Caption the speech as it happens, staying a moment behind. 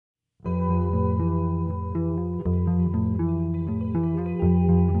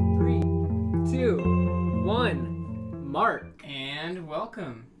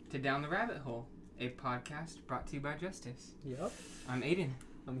Welcome to Down the Rabbit Hole, a podcast brought to you by Justis. Yep. I'm Aiden.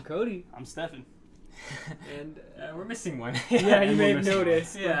 I'm Cody. I'm Stefan. And we're missing one. Yeah, you may have missing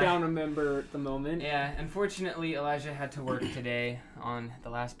noticed. one. Yeah. We're down a member at the moment. Yeah, unfortunately, Elijah had to work today on the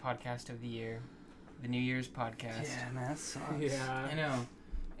last podcast of the year, the New Year's podcast. Yeah, man, that sucks. Yeah. I know.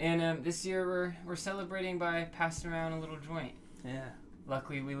 And this year we're celebrating by passing around a little joint. Yeah.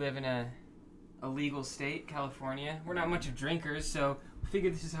 Luckily, we live in a legal state, California. We're not much of drinkers, so we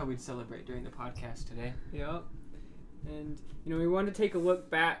figured this is how we'd celebrate during the podcast today. Yep. And, we wanted to take a look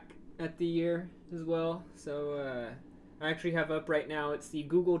back at the year as well. So, I actually have up right now, it's the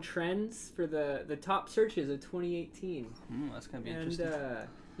Google Trends for the top searches of 2018. That's going to be interesting.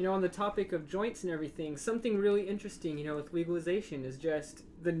 And, on the topic of joints and everything, something really interesting, with legalization is just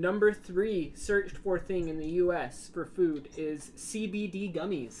the number 3 searched for thing in the U.S. for food is CBD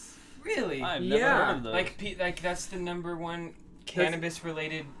gummies. Really? I've never heard of those. Like that's the number one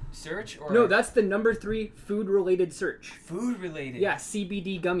cannabis-related search? Or No, that's the number 3 food-related search. food-related? Yeah,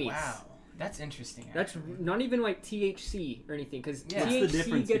 CBD gummies. Wow. That's interesting, That's actually. not even like THC or anything, because Yeah. What's the THC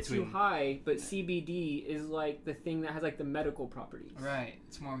difference gets you between- high, but CBD is like the thing that has like the medical properties. Right.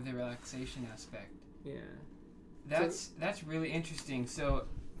 It's more of the relaxation aspect. Yeah. That's really interesting. So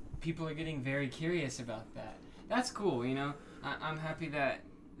people are getting very curious about that. That's cool, I'm happy that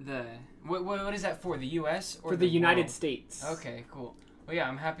what is that for? The U.S. or For the United world? States. Okay, cool. Well, yeah,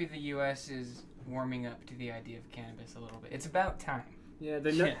 I'm happy the U.S. is warming up to the idea of cannabis a little bit. It's about time. Yeah,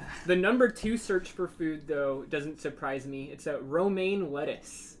 the number 2 search for food, though, doesn't surprise me. It's a romaine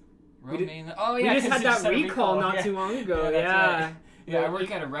lettuce. Romaine. We just had that recall not too long ago. Yeah, that's Yeah. right. Yeah, I work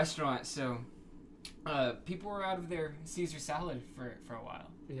at a restaurant, so people were out of their Caesar salad for a while.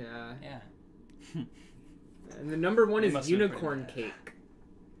 Yeah. Yeah. And the number 1 They is must have been unicorn pretty cake.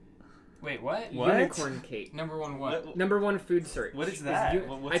 Wait, what? What? Unicorn cake. Number one what? Number 1 food search. What is that? u-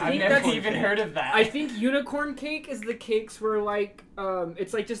 What's I I've think never that's- even heard of that. I think unicorn cake is the cakes where like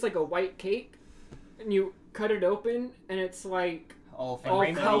it's like just like a white cake, and you cut it open and it's like all all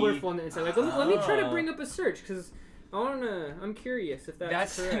rainbow-y. colorful on the inside. Like let me try to Oh. bring up a search because I'm curious if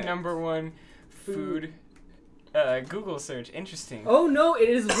that's the correct. number one food Google search. Interesting. Oh no, it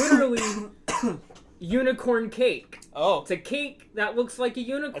is literally unicorn cake. Oh, It's a cake that looks like a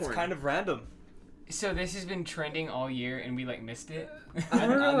unicorn. that's kind of random. So this has been trending all year, and we missed it. I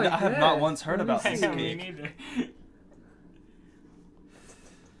don't know. I have not guess. once heard Let me about this see. Me cake. neither.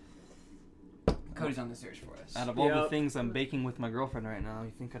 Cody's on the search for us. Out of all the Yep. things I'm baking with my girlfriend right now,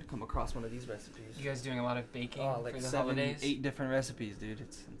 you think I'd come across one of these recipes? You guys doing a lot of baking Oh, like for the 7, holidays? 8 different recipes, dude.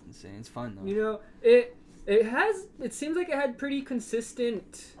 It's insane. It's fun though. It seems like it had pretty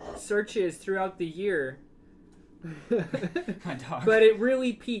consistent searches throughout the year. My dog. But it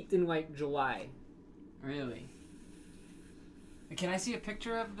really peaked in like July. Really? Can I see a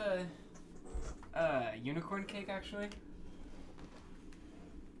picture of the unicorn cake, actually?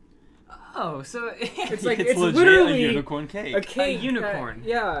 Oh, so It's like it's it's legit literally a unicorn cake. a cake. A unicorn.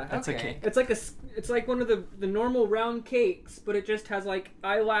 Yeah. That's a okay. cake. It's like one of the normal round cakes, but it just has like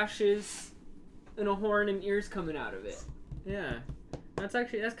eyelashes and a horn and ears coming out of it. Yeah. That's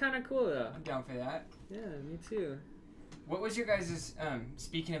kind of cool though. I'm down for that. Yeah, me too. What was your guys'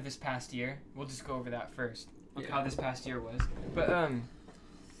 speaking of this past year? We'll just go over that first. Like Yeah. how this past year was. But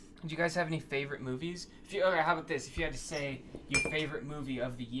do you guys have any favorite movies? Okay, how about this? If you had to say your favorite movie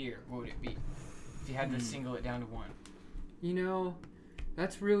of the year, what would it be? If you had to single it down to one.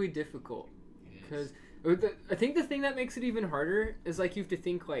 That's really difficult because I think the thing that makes it even harder is like you have to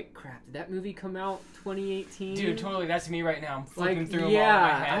think like, crap, did that movie come out 2018? Dude, totally. That's me right now. I'm flipping Like, through them all in my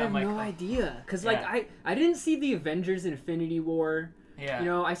head. I have I'm like, no oh, idea because Yeah. like I didn't see the Avengers Infinity War. yeah.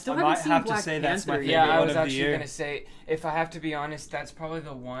 I still I haven't might seen have to Black say Panther that's my yet. favorite Yeah, I one was of the actually year. gonna say, if I have to be honest, that's probably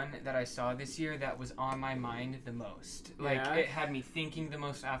the one that I saw this year that was on my mind the most. Like, Yeah. it had me thinking the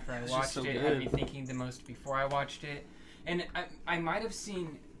most after I It's just watched so it. It had good. me thinking the most before I watched it. And I might have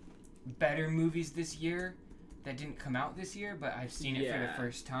seen better movies this year that didn't come out this year, but I've seen it for the Yeah.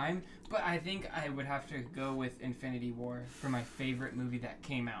 first time. But I think I would have to go with Infinity War for my favorite movie that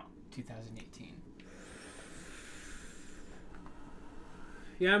came out 2018.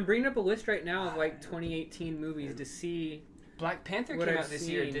 Yeah, I'm bringing up a list right now of like 2018 movies to see. Black Panther What came I've out this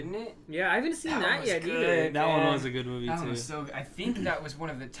year, seen. didn't it? Yeah, I haven't seen That that was yet good. either. That one man. was a good movie That too. one was so good. I think that was one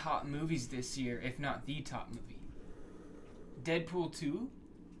of the top movies this year, if not the top movie. Deadpool 2?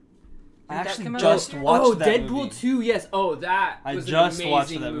 I Did that actually come out just this year? watched that Deadpool movie. 2, yes. Oh, that I was just an watched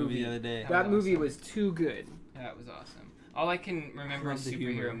amazing that movie the other day. That was movie awesome. was too good. That was awesome. All I can remember is Love the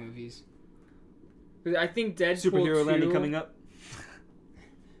superhero humor. movies. I think Deadpool Superhero 2, Landing coming up.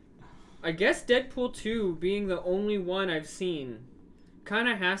 I guess Deadpool 2 being the only one I've seen kind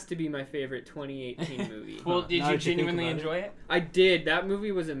of has to be my favorite 2018 movie. Well, did Now you that you think genuinely about it. enjoy it? I did. That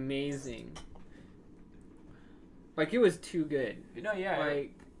movie was amazing. Like, it was too good. No, yeah.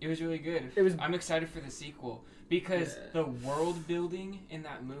 Like, It was really good. It was- I'm excited for the sequel because Yeah. the world building in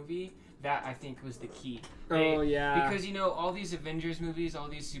that movie, that I think was the key. oh yeah. Because all these Avengers movies, all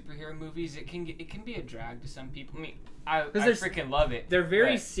these superhero movies, it can be a drag to some people. I mean, I there's- freaking love it. They're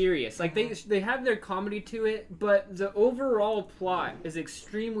very but- serious. Like they have their comedy to it, but the overall plot is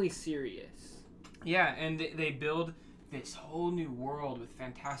extremely serious. Yeah, and they build this whole new world with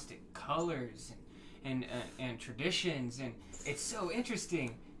fantastic colors and traditions, and it's so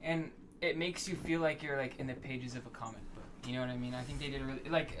interesting, and it makes you feel like you're like in the pages of a comic book. You know what I mean? I think they did a really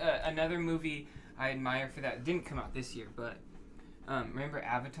another movie I admire for that. It didn't come out this year, but remember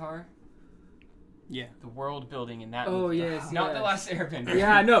Avatar? Yeah. The world building in that Oh, movie. yes, Not yes. The Last Airbender.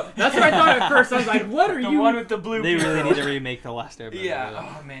 Yeah, no, that's what I thought at first. I was like, "What are The you?" one with the blue They really people. need to remake The Last Airbender.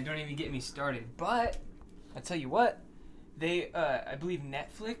 Yeah. Oh man, don't even get me started. But I tell you what, they I believe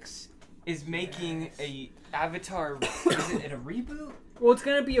Netflix is making a Avatar. Is it a reboot? Well, it's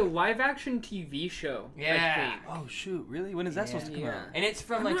gonna be a live-action TV show. Yeah. I think. Oh shoot! Really? When is that supposed to come Yeah. out? And it's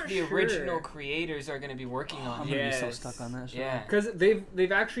from I'm like not the sure. original creators are going to be working on I'm it. gonna be so Yes. stuck on that show. Yeah. Because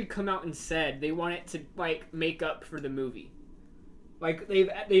they've actually come out and said they want it to like make up for the movie. Like they've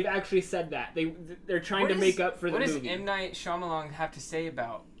actually said that they're trying to make up for the What movie. does M. Night Shyamalan have to say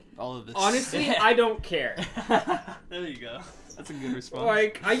about? All of this. Honestly, I don't care. There you go. That's a good response.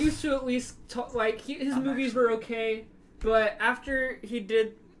 Like I used to at least his movies were okay, but after he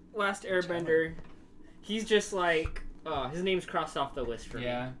did Last Airbender, he's just like his name's crossed off the list for me.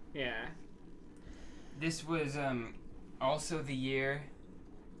 Yeah. Yeah. This was also the year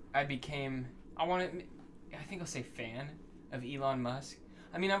I became. I think I'll say fan of Elon Musk.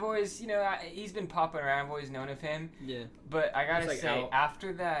 I mean, I've always, he's been popping around. I've always known of him. Yeah. But I gotta He's, like, say, out.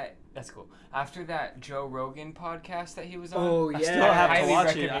 after that, that's cool. After that Joe Rogan podcast that he was on, Oh, I yeah. still I have to highly watch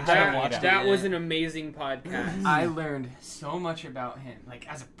it. recommend I checking haven't it watched out. it. That Yeah. was an amazing podcast. I learned so much about him, like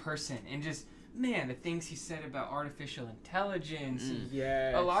as a person, and just man, the things he said about artificial intelligence. And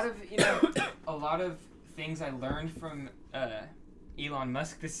Yes. a lot of a lot of things I learned from Elon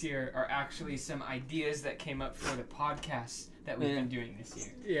Musk this year are actually some ideas that came up for the podcasts that we've been doing this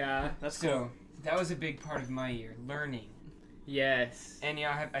year. Yeah. That's So cool. that was a big part of my year, learning. Yes. And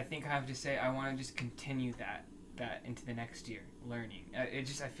I think I have to say I want to just continue that into the next year, learning. I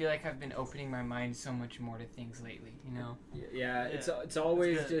feel like I've been opening my mind so much more to things lately. Yeah. It's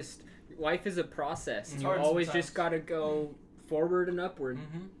always good. just life is a process. It's You hard always sometimes. just gotta go forward and upward.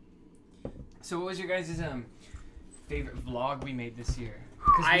 So what was your guys' favorite vlog we made this year?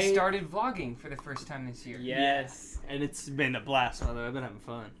 Because we I- started vlogging for the first time this year. Yes. And it's been a blast, by the way. I've been having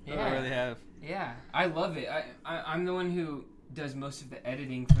fun. Yeah. I really have. Yeah, I love it. I'm the one who does most of the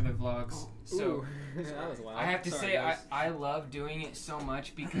editing for the vlogs. So Ooh, that was loud. I have to Sorry, say guys. I love doing it so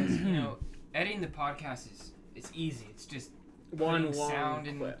much because editing the podcast it's easy. It's just one putting long sound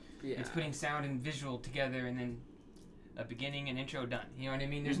and clip. Yeah. it's putting sound and visual together and then a beginning and intro done. You know what I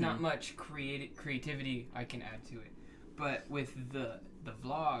mean? There's not much creativity I can add to it. But with the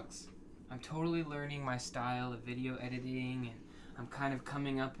vlogs, I'm totally learning my style of video editing, and I'm kind of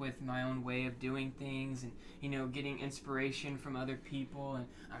coming up with my own way of doing things, and getting inspiration from other people, and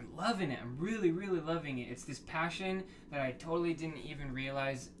I'm loving it. I'm really, really loving it. It's this passion that I totally didn't even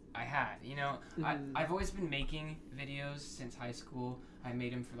realize I had. I've always been making videos since high school. I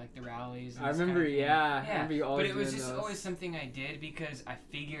made them for like the rallies. And I this kind remember, of thing. yeah. I remember you always But it was doing just those. always something I did because I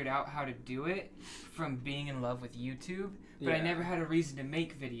figured out how to do it from being in love with YouTube. But I Yeah. never had a reason to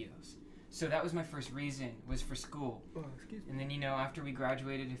make videos. So that was my first reason, was for school. Oh, excuse me. And then, after we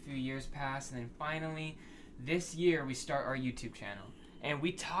graduated, a few years passed, and then finally, this year, we start our YouTube channel. And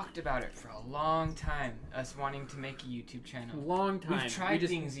we talked about it for a long time, us wanting to make a YouTube channel. Long time. We've tried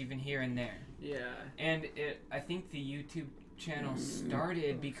things even here and there. Yeah. And I think the YouTube channel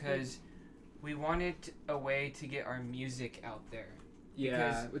started because we wanted a way to get our music out there.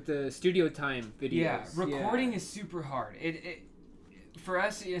 Yeah. With the studio time videos. Yeah, recording is super hard. It for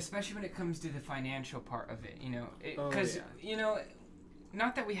us, especially when it comes to the financial part of it, because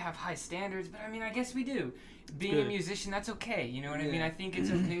not that we have high standards, but I mean, I guess we do. Being a good. musician, that's okay. You know what I mean? I think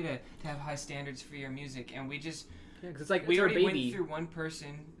it's okay to have high standards for your music, and we just Yeah, 'cause it's like we it's our already baby. went through one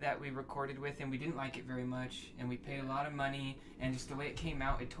person that we recorded with, and we didn't like it very much, and we paid a lot of money, and just the way it came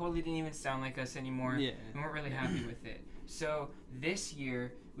out, it totally didn't even sound like us anymore. Yeah. We weren't really happy with it. So this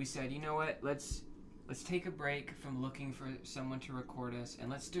year we said, you know what? Let's take a break from looking for someone to record us, and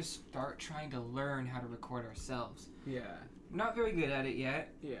let's just start trying to learn how to record ourselves. Yeah. I'm not very good at it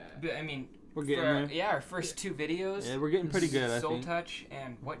yet, Yeah. but I mean, We're getting for, there. yeah, our first 2 videos. Yeah, we're getting pretty good, I Soul think. Touch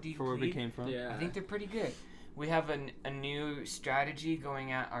and What Do You For where we Plead? came from. Yeah. I think they're pretty good. We have a new strategy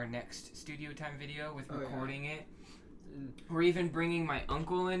going at our next studio time video with Oh, yeah. recording it. We're even bringing my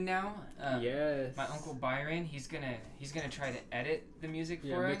uncle in now. Yes. My uncle Byron, he's gonna try to edit the music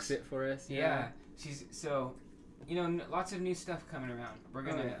for us. Mix it for us. Yeah. So, lots of new stuff coming around. We're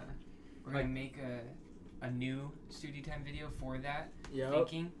gonna we're gonna make a new studio time video for that. Yep.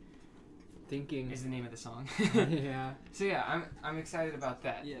 Thinking is the name of the song. Yeah. So yeah, I'm excited about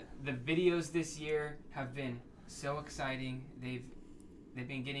that. Yeah. The videos this year have been so exciting. They've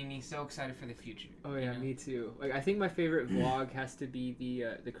been getting me so excited for the future. Oh yeah, me too. Like I think my favorite vlog has to be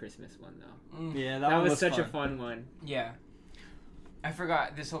the Christmas one though. Yeah, that one was such fun. a fun one. Yeah. I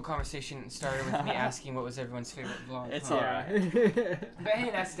forgot this whole conversation started with me asking what was everyone's favorite vlog. It's huh? alright. But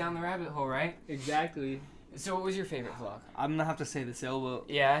hey, that's down the rabbit hole, right? Exactly. So what was your favorite vlog? I'm gonna have to say the sailboat.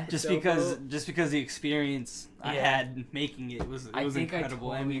 Yeah. Just Sailboat. because the experience I Yeah. had making it was I think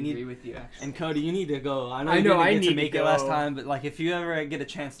incredible. I and totally you agree with you, actually. And Cody, you need to go. I know I you know, didn't I get need to to make it last go. time, but like if you ever get a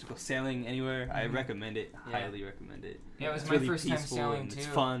chance to go sailing anywhere, I Mhm. recommend it. Yeah. Highly recommend it. Yeah, it was It's my really first time peaceful sailing, and too. It's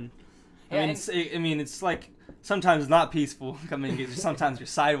fun. Yeah, I mean, it's like sometimes not peaceful. I mean, sometimes you're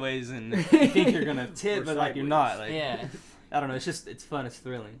sideways and you think you're gonna tip, Or but like you're sideways. not. Like, yeah. I don't know. It's fun. It's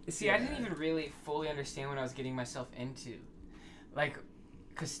thrilling. See, I didn't even really fully understand what I was getting myself into. Like,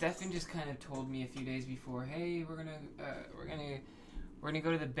 cause Stefan just kind of told me a few days before, hey, we're gonna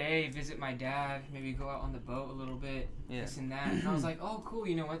go to the bay, visit my dad, maybe go out on the boat a little bit, Yeah. this and that. And I was like, oh, cool.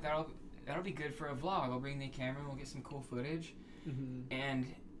 You know what? That'll be good for a vlog. I'll bring the camera and we'll get some cool footage. Mm-hmm. And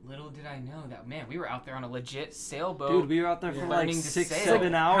little did I know that, man, we were out there on a legit sailboat. Dude, we were out there Yeah. for like Learning to 6, sail.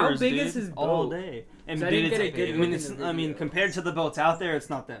 7 hours. How big dude, is his all boat? day? And 'Cause I dude, didn't get a it's good I look mean, in it's the I mean, video. compared to the boats out there, it's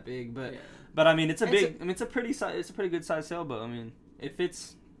not that big, but I mean, it's a big. I mean, it's a pretty good sized sailboat. I mean, it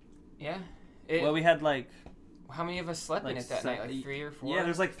fits. Yeah. Well, we had like. How many of us slept in Like it that night? Like 3 or 4? Yeah,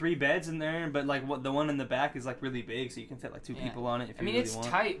 there's like 3 beds in there, but like the one in the back is like really big, so you can fit like 2 Yeah. people on it if I you mean, really it's want.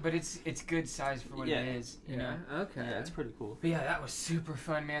 tight, but it's good size for what Yeah. it is. You know? Okay. Yeah, it's pretty cool. But yeah, that was super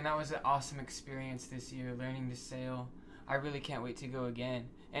fun, man. That was an awesome experience this year, learning to sail. I really can't wait to go again.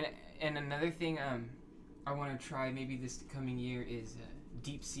 And another thing I want to try maybe this coming year is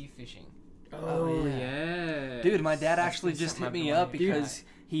deep sea fishing. Oh yeah. yeah. Dude, my dad That's actually been just something hit I've me been up wanting to because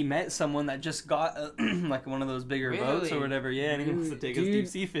he met someone that just got like one of those bigger boats or Really? whatever. Yeah, and he wants to take us deep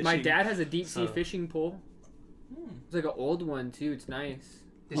sea fishing. My dad has a deep sea So- fishing pole. It's like an old one too. It's nice.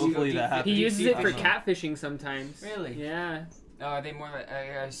 Does he go Hopefully deep that fi- happens. He deep uses sea it for fishing? catfishing sometimes. Really? Yeah. Are they more?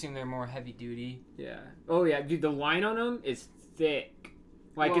 I assume they're more heavy duty. Yeah. Oh yeah, dude. The line on them is thick.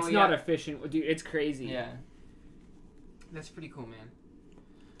 Like Well, it's not yeah. efficient, dude. It's crazy. Yeah. That's pretty cool, man.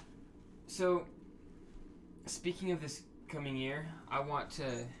 So, speaking of this coming year, I want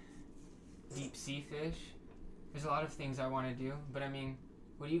to deep sea fish. There's a lot of things I want to do, but I mean,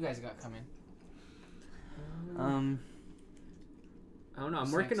 what do you guys got coming? I don't know. This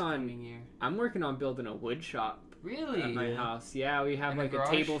I'm working next on. coming year. I'm working on building a wood shop Really? at my house. Yeah, we have In the like a garage?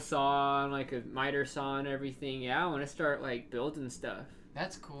 table saw and like a miter saw and everything. Yeah, I want to start like building stuff.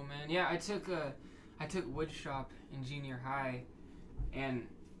 That's cool, man. Yeah, I took wood shop in junior high, and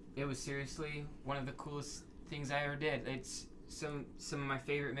it was seriously one of the coolest things I ever did. It's some of my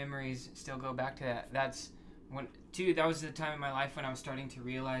favorite memories still go back to that. That was the time in my life when I was starting to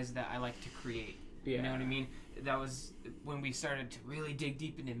realize that I like to create. Yeah. You know what I mean? That was when we started to really dig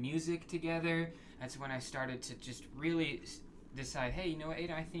deep into music together. That's when I started to just really decide, hey, you know what,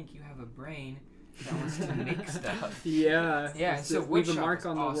 Aiden, I think you have a brain that wants to make stuff. Yeah. Yeah, Just so to wood leave a shop mark is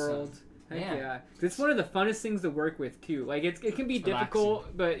on the awesome. world. Heck Yeah. yeah. It's one of the funnest things to work with too. Like it can be It's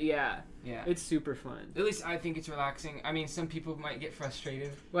difficult, but yeah, Yeah. it's super fun. At least I think it's relaxing. I mean, some people might get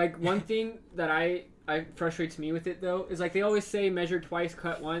frustrated. Like one thing that I frustrates me with it though is like they always say measure twice,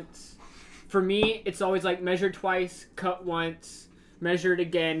 cut once. For me, it's always like measure twice, cut once, measure it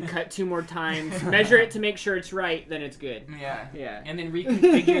again, cut 2 more times, measure it to make sure it's right, then it's good. Yeah. Yeah. And then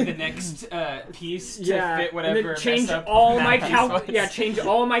reconfigure the next piece to fit whatever. and then change mess up all that my piece was. change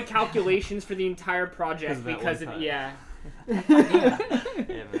all my calculations for the entire project Because of that one time. yeah. Yeah,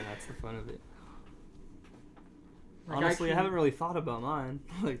 man, that's the fun of it. Like, Honestly, I haven't really thought about mine.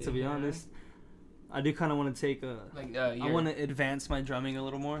 Like to be Yeah. honest, I do kind of want to take a. Like, I want to advance my drumming a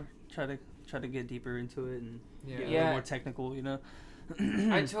little more. Try to get deeper into it and get a Yeah. little more technical. You know.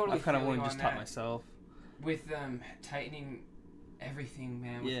 I totally I've kind of feel only you just on taught that. myself. with tightening everything,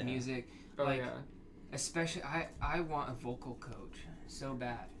 man, with Yeah. music. Oh Like, yeah. especially, I want a vocal coach so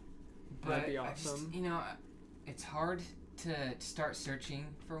bad. But That'd be I just, awesome. it's hard to start searching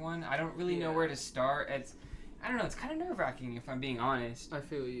for one. I don't really know Yeah. where to start. I don't know. It's kind of nerve-wracking if I'm being honest. I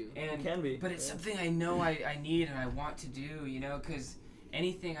feel you. And It can be. but it's something I know I need and I want to do. You know, because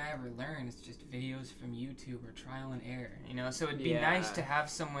anything I ever learn is just videos from YouTube or trial and error. You know, so it'd be nice to have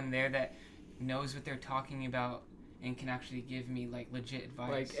someone there that knows what they're talking about and can actually give me like legit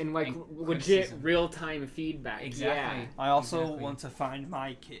advice, like legit real-time feedback. Exactly. Yeah. I also want to find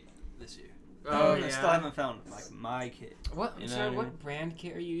my kit this year. Oh, I still haven't found like my kit. What? You know Sorry, what I mean? what brand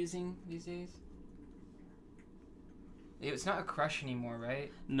kit are you using these days? It's not a Crush anymore,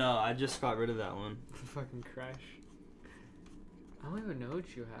 right? No, I just got rid of that one. Fucking Crush. I don't even know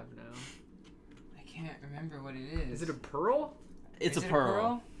what you have now. I can't remember what it is. Is it a Pearl? It's Is a it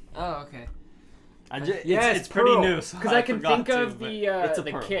pearl. Oh, okay. It's pretty new. Because I can think of it's a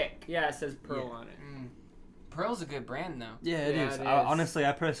the Pearl. kick. Yeah, it says Pearl on it. Pearl's a good brand, though. Yeah, it is. Honestly,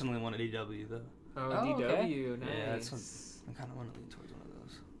 I personally want an EW though. Oh, Oh, DW, okay. nice. Yeah, that's what I kind of want to lean towards one of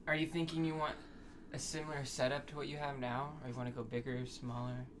those. Are you thinking you want a similar setup to what you have now, or you want to go bigger,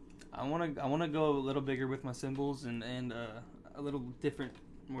 smaller? I want to go a little bigger with my cymbals and a little different,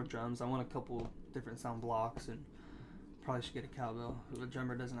 more drums. I want a couple different sound blocks and probably should get a cowbell. The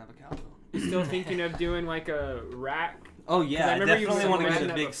drummer doesn't have a cowbell. You still thinking of doing like a rack? Oh yeah, I remember you definitely want to mentioned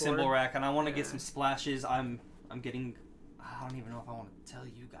get a that big before. cymbal rack, and I want to Yeah. get some splashes. I'm getting. I don't even know if I want to tell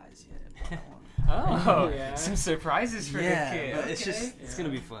you guys yet. But Oh, Yeah. some surprises for the kid. but it's Okay. it's gonna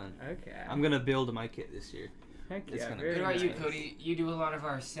be fun. Okay. I'm gonna build my kit this year. Heck it's yeah. gonna Very be What about you, nice. Cody? You do a lot of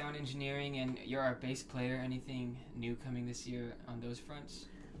our sound engineering, and you're our bass player. Anything new coming this year on those fronts?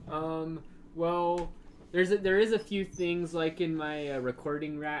 Well, there is a few things like in my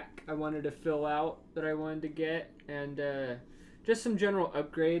recording rack I wanted to fill out that I wanted to get, and just some general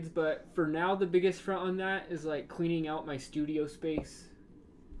upgrades. But for now, the biggest front on that is like cleaning out my studio space.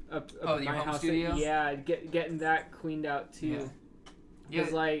 Up Oh, at your my home house. studio? Yeah, getting that cleaned out too. Yeah.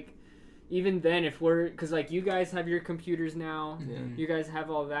 Because like, even then, because like you guys have your computers now, Mhm. you guys have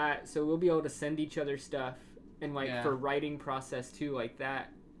all that, so we'll be able to send each other stuff, and like Yeah. for writing process too, like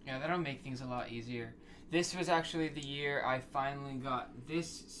that. Yeah, that'll make things a lot easier. This was actually the year I finally got this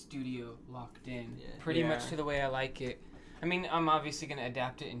studio locked in. Yeah. Pretty much Yeah. to the way I like it. I mean, I'm obviously going to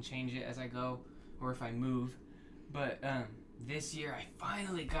adapt it and change it as I go, or if I move. But this year I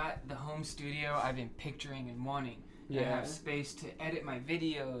finally got the home studio I've been picturing and wanting. I have space to edit my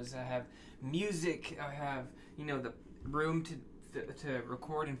videos. I have music. I have, the room to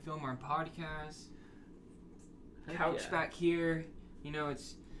record and film our podcast. Heck Couch yeah. back here.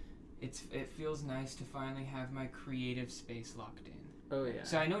 It feels nice to finally have my creative space locked in. Oh yeah.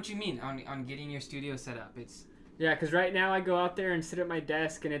 So I know what you mean on getting your studio set up. Yeah, because right now I go out there and sit at my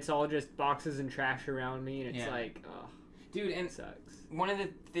desk and it's all just boxes and trash around me, and it's like, oh, dude, and it sucks. one of the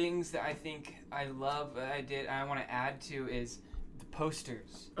things that I think I love that I did, and I want to add to is the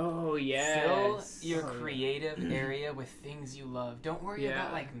posters. Oh yes. Fill your creative area with things you love. Don't worry Yeah.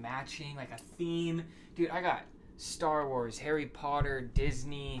 about like matching like a theme, dude. I got Star Wars, Harry Potter,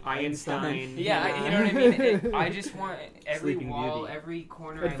 Disney, Einstein. Yeah, you know what I mean? I just want every Sleeping wall, Beauty. every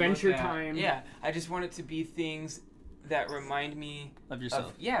corner Adventure I look at, Time. Yeah, I just want it to be things that remind me Of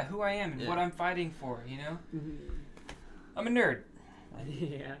yourself. of who I am and Yeah. what I'm fighting for, Mhm. I'm a nerd.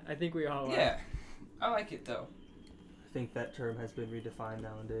 Yeah, I think we all are. Yeah. I like it though. I think that term has been redefined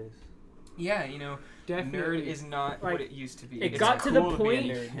nowadays. Yeah, Definitely. nerd is not Like, what it used to be. It It's got to the cool be a point.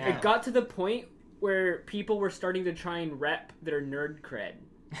 nerd now. It got to the point where people were starting to try and rep their nerd cred.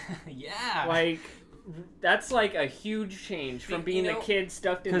 yeah. Like, that's like a huge change from being a kid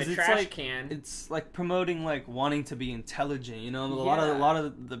stuffed in 'cause the it's trash like- can. It's like promoting like wanting to be intelligent. A Yeah. lot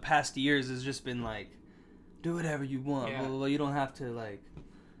of the past years has just been like, do whatever you want. Yeah. Blah, blah, blah. You don't have to like,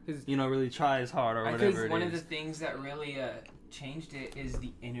 'Cause- really try as hard or I whatever think it one is. of the things that really changed it is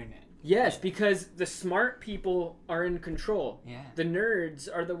the internet. Yes, because the smart people are in control. Yeah. The nerds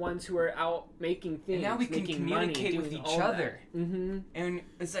are the ones who are out making things. And now we can making communicate money, with doing each all that. other. Mm-hmm. And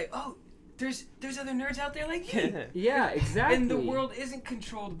it's like, oh, there's other nerds out there like you. Yeah, exactly. And the world isn't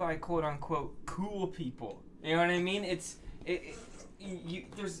controlled by quote unquote cool people. You know what I mean?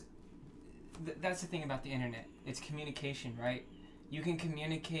 That's the thing about the internet. It's communication, right? You can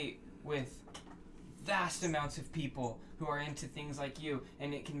communicate with vast amounts of people who are into things like you,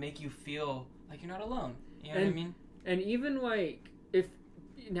 and it can make you feel like you're not alone. You know what I mean? And even like if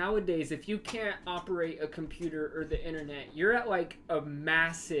nowadays if you can't operate a computer or the internet, you're at like a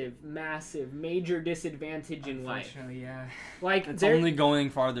massive major disadvantage in life. Unfortunately, yeah. Like It's there- only going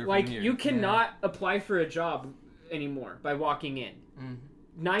farther like from here. you cannot apply for a job anymore by walking in. Mm.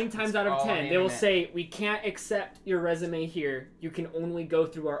 9 times It's out of all 10 they will internet. say we can't accept your resume here. You can only go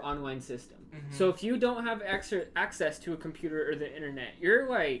through our online system. Mhm. So if you don't have access to a computer or the internet, you're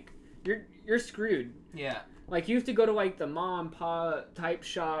like you're screwed. Yeah. Like, you have to go to, like, the mom and pop type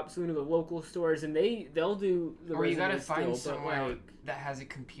shops, one of the local stores, and they'll do the Or you gotta resume find still, but, somewhere like, that has a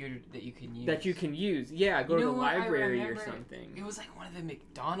computer that you can use. that you can use. Yeah, go You to know the what? I library or remember something. It was like one of the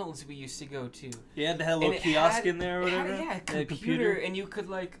McDonald's we used to go to. Yeah, they had a little And it kiosk had- in there or it had, whatever. yeah, a Yeah, computer, and you could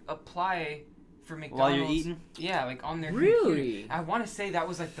like apply for McDonald's while you're eating. Yeah, like on their Really? computer. I want to say that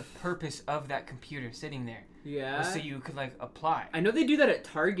was like the purpose of that computer sitting there. Yeah. Was so you could like apply. I know they do that at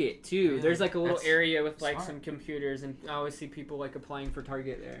Target, too. Really? There's, like, a little That's area with, like, smart. some computers, and I always see people, like, applying for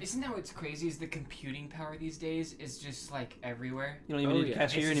Target there. Isn't that what's crazy? Is the computing power these days is just like everywhere. You don't even Oh, need a yeah.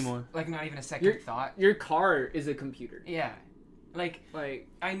 cashier It's just, anymore. Like not even a 2nd You're- thought. Your car is a computer. Yeah, like Like,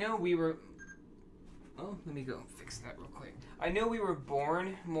 I know we were. Oh, let me go fix that real quick. I know we were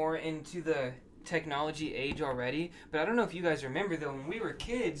born more into the technology age already, but I don't know if you guys remember though, when we were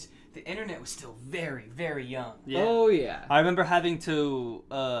kids, the internet was still very, very young. Yeah. oh, yeah. I remember having to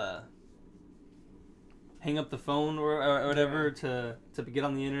hang up the phone or whatever to get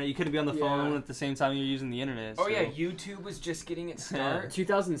on the internet. You couldn't be on the Yeah. phone at the same time you're using the internet. Oh so. yeah, YouTube was just getting its start.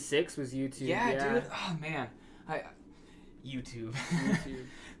 2006 was YouTube. yeah, Yeah, dude. Oh man, YouTube. YouTube.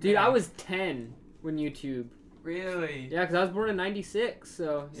 Dude, I was 10 when YouTube. Really. Yeah, because I was born in 96,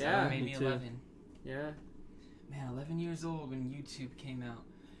 so, So yeah. maybe me too. 11. Yeah. Man, 11 years old when YouTube came out.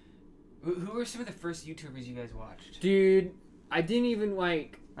 Who were some of the first YouTubers you guys watched? Dude, I didn't even,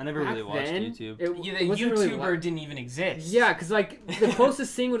 like... I never back really watched then, YouTube. Yeah, It the wasn't YouTuber really like- didn't even exist. Yeah, because, like, the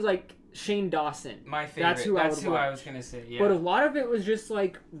closest thing was, like, Shane Dawson. My favorite. That's who I would I watch. was gonna say. Yeah. But a lot of it was just,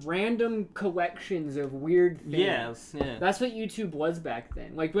 like, random collections of weird things. Yeah. That's what YouTube was back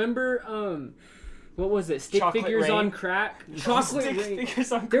then. Like, remember, what was it? Stick Chocolate figures Rain? on crack? Chocolate Stick Rain.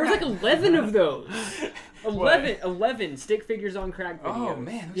 figures on There was like crack. 11 of those. What? 11 stick figures on crack videos. Oh,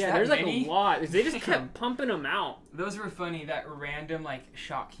 man, was yeah, that there's like many? a lot. They just Damn. kept pumping them out. Those were funny. That random like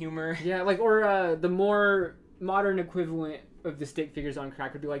shock humor. Yeah, like or the more modern equivalent of the stick figures on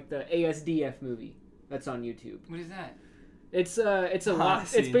crack would be like the ASDF movie that's on YouTube. What is that? It's a I lot.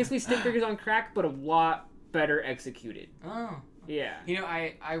 see. It's basically stick figures on crack, but a lot better executed. Oh. Yeah. You know,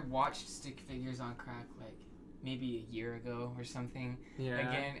 I watched Stick Figures on Crack like maybe a year ago or something Yeah.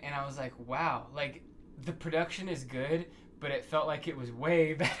 again, and I was like, wow, like the production is good, but it felt like it was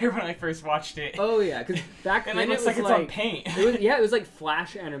way better when I first watched it. Oh yeah, because back and then it it looks was like it's like on paint. it was like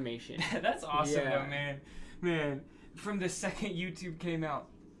flash animation. That's awesome Yeah. though, man. From the second YouTube came out,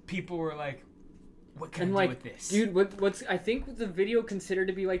 people were like, what can And I like, do with this? dude, what's I think the video considered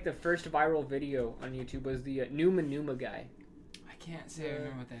to be like the first viral video on YouTube was the Numa guy. I can't say I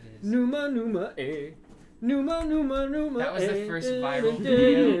remember what that is. Numa, Numa. That was the eh, first eh, viral eh,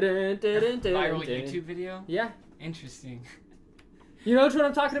 video? eh, eh, eh, Viral eh. YouTube video? Yeah, Interesting. you know what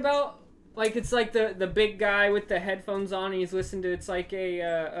I'm talking about? Like it's like the big guy with the headphones on. And he's listening to it's like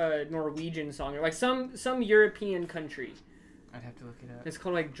a Norwegian song or like some European country. I'd have to look it up. It's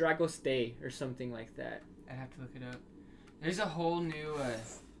called like Dragoste or something like that. I'd have to look it up. There's a whole new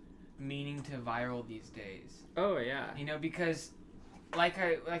meaning to viral these days. Oh yeah. You know, because like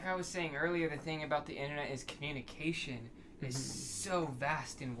I was saying earlier, the thing about the internet is communication is so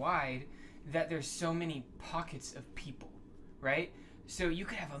vast and wide that there's so many pockets of people, right? So you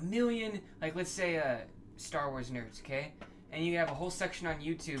could have a million, like let's say Star Wars nerds, okay? And you have a whole section on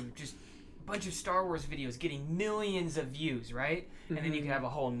YouTube, just a bunch of Star Wars videos getting millions of views, right? And then you could have a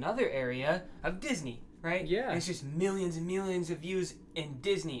whole nother area of Disney, right? Yeah. And it's just millions and millions of views in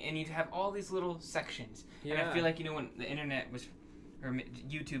Disney, and you'd have all these little sections. And I feel like, you know, when the internet was, or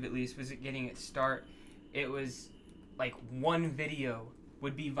YouTube at least, was getting its start, it was like one video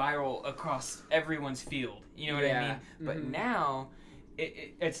would be viral across everyone's field. You know what I mean? But now,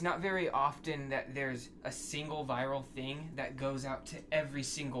 it's not very often that there's a single viral thing that goes out to every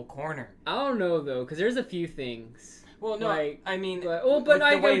single corner. I don't know though, because there's a few things. Well, no, Like, I mean, but the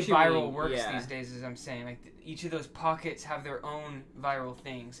I get way what you viral mean, works yeah. these days is I'm saying, like, each of those pockets have their own viral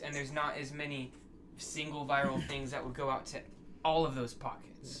things, and there's not as many single viral things that would go out to all of those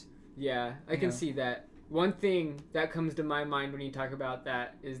pockets. Yeah, I can see that. One thing that comes to my mind when you talk about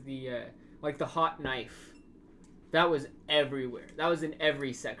that is the like the hot knife. That was everywhere. That was in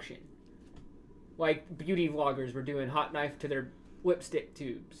every section. Like beauty vloggers were doing hot knife to their lipstick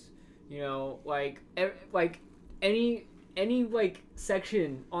tubes. You know, like any like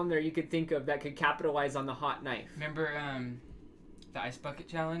section on there you could think of that could capitalize on the hot knife. Remember the ice bucket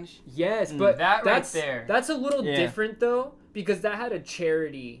challenge? Yes, but that right that's there. That's a little Yeah. different though, because that had a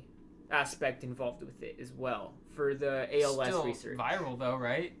charity aspect involved with it as well for the ALS Still research. viral though,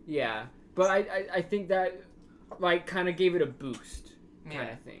 right? Yeah, but I think that like kind of gave it a boost kind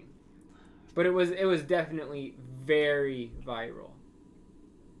Yeah. of thing. But it was definitely very viral.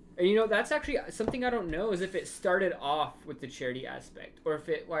 And you know, that's actually something I don't know is if it started off with the charity aspect or if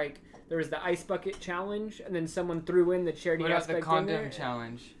it like there was the ice bucket challenge and then someone threw in the charity What about aspect the condom in there.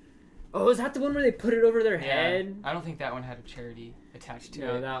 challenge? Oh, is that the one where they put it over their head? I don't think that one had a charity attached to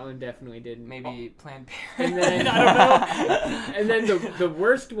No, it. that one definitely didn't. Maybe Planned And Parenthood. then I don't know. And then the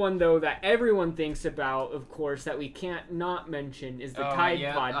worst one though that everyone thinks about, of course, that we can't not mention is the Tide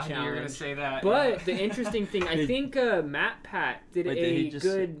Pod I knew you were gonna challenge. say that. But the interesting thing, I think Matt Pat did Wait, did he a just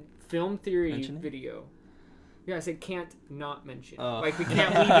good film theory mention it? video. Yeah, I said can't not mention. Oh. Like we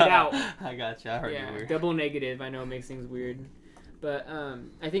can't leave it out. I got you. I heard you Yeah, weird. double negative. I know it makes things weird. But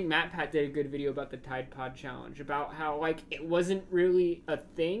I think Matt Pat did a good video about the Tide Pod challenge, about how like it wasn't really a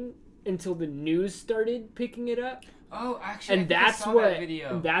thing until the news started picking it up. Oh, actually, And I saw that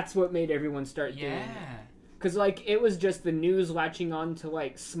video. that's what made everyone start doing it. Because, like, it was just the news latching on to,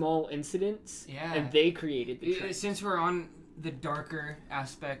 like, small incidents. Yeah. And they created the trend. Since we're on the darker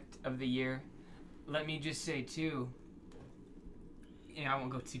aspect of the year, let me just say, too, I won't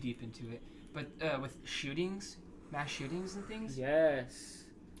go too deep into it, but with shootings, mass shootings and things, Yes.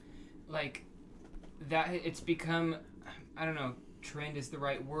 like, that it's become, I don't know, trend is the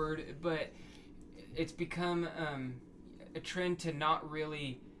right word, but it's become a trend to not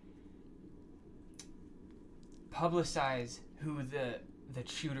really publicize who the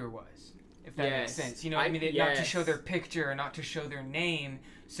shooter was, if that makes Yes. sense. You know what I mean? Not to show Yes. their picture or not to show their name,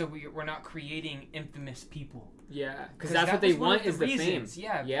 so we're not creating infamous people. Yeah. Because 'Cause that's that what they was one of want the is the reasons, fame.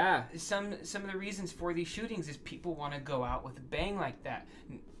 yeah. Yeah. Some of the reasons for these shootings is people want to go out with a bang like that.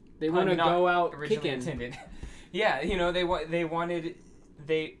 They want to Not go out originally kicking. intended. Yeah, you know, they want to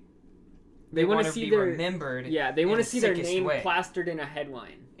see be their remembered. Yeah, they in want to the see their sickest name way. plastered in a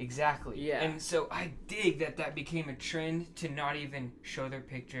headline. Exactly. Yeah. And so I dig that became a trend to not even show their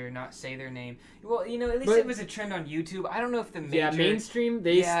picture, not say their name. Well, you know, at least But- it was a trend on YouTube. I don't know if the major... Yeah, mainstream, but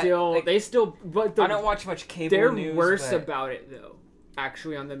I don't watch much cable they're news. worse but about it though.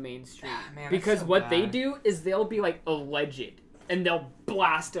 Actually, on the mainstream, Man, that's because so what they bad. do is they'll be like alleged, and they'll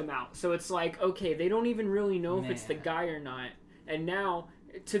blast them out. So it's like, okay, they don't even really know if it's the Man. guy or not. And now,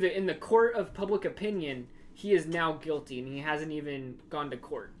 in the court of public opinion, he is now guilty, and he hasn't even gone to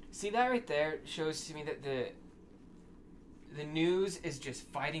court. See, that right there shows to me that the news is just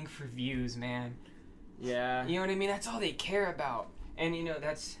fighting for views, man. Yeah. You know what I mean? That's all they care about. And you know,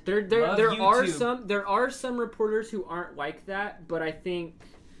 that's There love are some reporters who aren't like that, but I think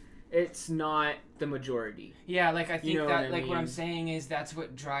it's not the majority. yeah, like I think know that what I what I'm mean? saying is that's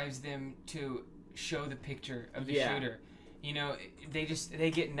what drives them to show the picture of the Yeah. shooter. You know,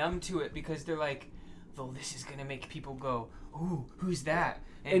 they get numb to it because they're like, "Oh, this is gonna make people go, ooh, who's that?"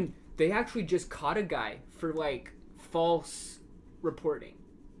 And they actually just caught a guy for like false reporting.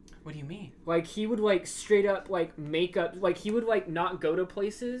 What do you mean? Like he would like straight up like make up, like he would like not go to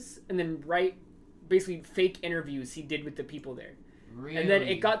places and then write basically fake interviews he did with the people there. Really? And then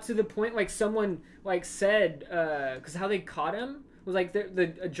it got to the point like someone like said, because how they caught him was like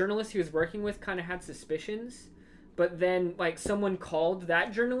a journalist he was working with kind of had suspicions. But then, like, someone called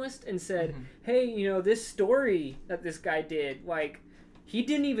that journalist and said, hey, you know, this story that this guy did, like, he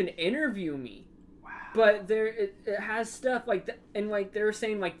didn't even interview me. Wow. But it has stuff like that. And, like, they were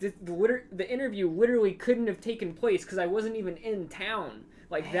saying, like, the interview literally couldn't have taken place because I wasn't even in town.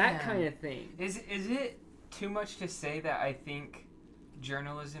 Like, that Man. kind of thing. Is it too much to say that I think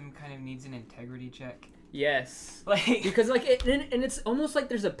journalism kind of needs an integrity check? Yes. Like, Because, like, and it's almost like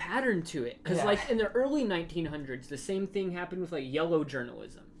there's a pattern to it. Because, Yeah. like, in the early 1900s, the same thing happened with, like, yellow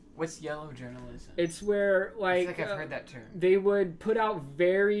journalism. what's yellow journalism? It's where, I like... feel like I've heard that term. They would put out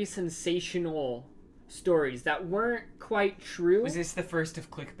very sensational stories that weren't quite true. Was this the first of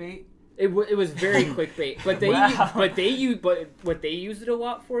clickbait? It was very clickbait, but Wow. but what they used it a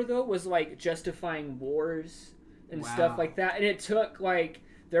lot for though was like justifying wars and stuff Wow. like that. And it took like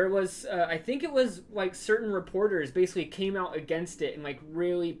there was I think it was like certain reporters basically came out against it and like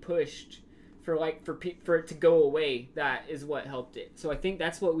really pushed for it to go away. That is what helped it. So I think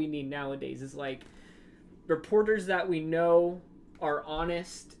that's what we need nowadays is like reporters that we know are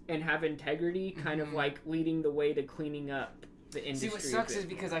honest and have integrity, kind of like leading the way to cleaning up the industry. See, what a sucks bit is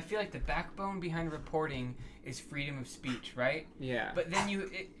because I feel like the backbone behind reporting is freedom of speech, right? yeah. But then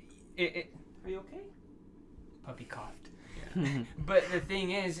it Are you okay? puppy coughed. But the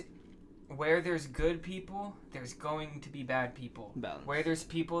thing is, where there's good people, there's going to be bad people. Balance. Where there's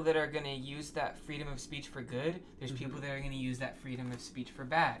people that are going to use that freedom of speech for good, there's people that are going to use that freedom of speech for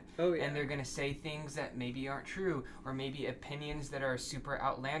bad. Oh yeah. And they're going to say things that maybe aren't true, or maybe opinions that are super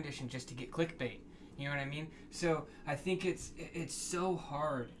outlandish and just to get clickbait. You know what I mean? So I think it's so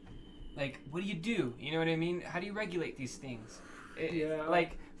hard. Like, what do? You know what I mean? How do you regulate these things? Yeah.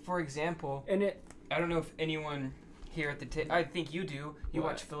 Like, for example, And I don't know if anyone here at the I think you do. You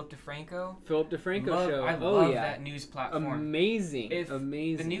What? watch Philip DeFranco? Philip DeFranco show. I oh love yeah. that news platform. Amazing. If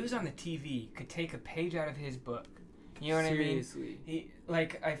Amazing. the news on the TV could take a page out of his book, you know what Seriously. I mean?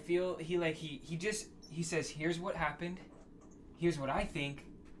 I feel he says, here's what happened, here's what I think,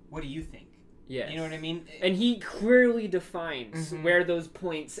 what do you think? Yes. You know what I mean? And he clearly defines Mhm. where those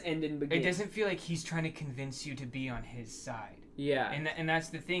points end and begin. It doesn't feel like he's trying to convince you to be on his side. Yeah. And that's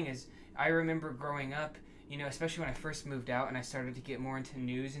the thing is, I remember growing up, you know, especially when I first moved out and I started to get more into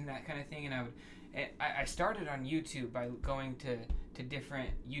news and that kind of thing, and I started on YouTube by going to different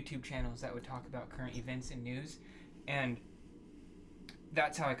YouTube channels that would talk about current events and news, and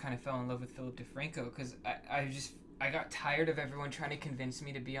that's how I kind of fell in love with Philip DeFranco, because I got tired of everyone trying to convince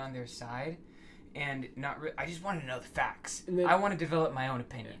me to be on their side, and I just want to know the facts. And then, I want to develop my own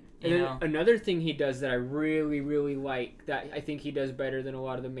opinion. And You then know? another thing he does that I really, really like, that I think he does better than a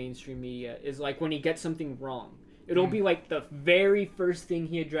lot of the mainstream media, is like when he gets something wrong. It'll be like the very first thing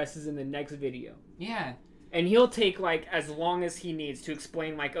he addresses in the next video. Yeah. And he'll take like as long as he needs to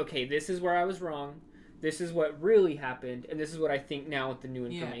explain like, okay, this is where I was wrong, this is what really happened, and this is what I think now with the new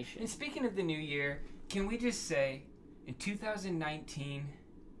information. And speaking of the new year, can we just say, in 2019,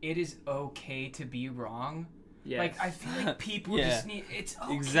 it is okay to be wrong? Yes. Like, I feel like people Yeah. just need... It's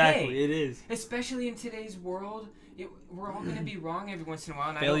okay. Exactly, it is. Especially in today's world, we're all going to be wrong every once in a while.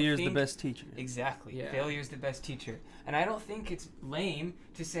 And Failure I is don't the think, best teacher. Exactly. Yeah. Failure is the best teacher. And I don't think it's lame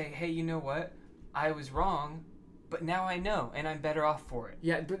to say, hey, you know what? I was wrong, but now I know, and I'm better off for it.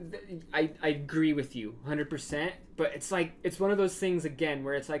 Yeah, but I agree with you 100%, but it's like, it's one of those things, again,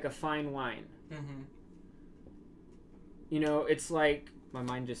 where it's like a fine line. Mm-hmm. You know, it's like, my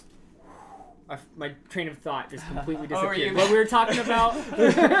mind just... my train of thought just completely Oh, were disappeared. you- What we were talking about?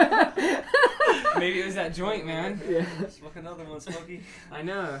 Maybe it was that joint, man. Yeah. Smoke another one, Smokey. I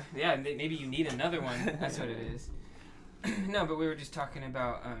know. Yeah, maybe you need another one. That's what it is. No, but we were just talking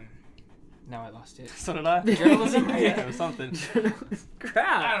about. Now I lost it. So did I. Journalism? Yeah, or something.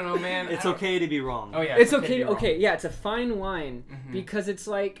 Crap. I don't know, man. It's I don't- okay to be wrong. Oh yeah. It's to okay. be wrong. Okay, yeah, it's a fine line Mhm. because it's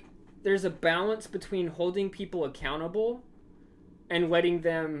like there's a balance between holding people accountable and letting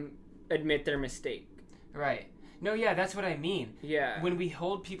them admit their mistake. Right. No, yeah, that's what I mean. Yeah. When we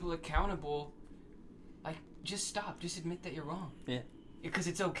hold people accountable, like, just stop. Just admit that you're wrong. Yeah. Because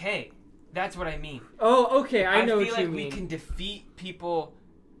it's okay. That's what I mean. Oh, okay. I know feel what like you mean. we can defeat people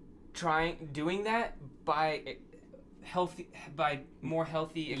doing that by more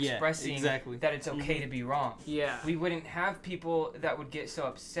healthy Yeah, expressing exactly. that it's okay to be wrong. Yeah. We wouldn't have people that would get so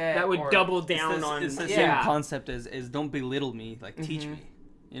upset. That would or- double It's down the, on. it's the yeah. same concept as don't belittle me, like teach Mhm. me.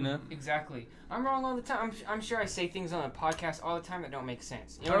 You know? Exactly. I'm wrong all the time. I'm sure I say things on a podcast all the time that don't make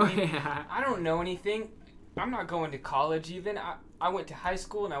sense. You know what Oh, I mean? yeah. I don't know anything. I'm not going to college even. I went to high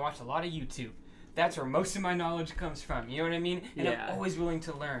school and I watched a lot of YouTube. That's where most of my knowledge comes from. You know what I mean? And Yeah. I'm always willing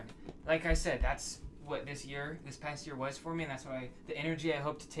to learn. Like I said, that's what this past year was for me, and that's why the energy I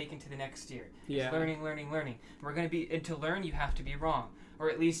hope to take into the next year. Yeah. Is learning. We're going to be, and to learn you have to be wrong. Or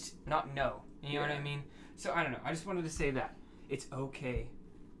at least not know. You know what I Yeah. mean? So I don't know. I just wanted to say that. It's okay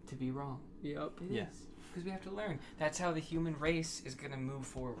to be wrong. Yep. Yes. Because we have to learn. That's how the human race is going to move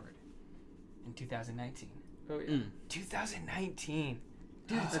forward in 2019. Oh yeah. Mm. 2019.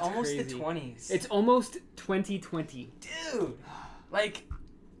 Dude, it's That's almost crazy. the 20s. It's almost 2020. Dude. Like,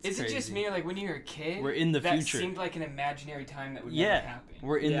 It's is it just crazy. me or like when you were a kid? We're in the that future. seemed like an imaginary time that would Yeah. never happen.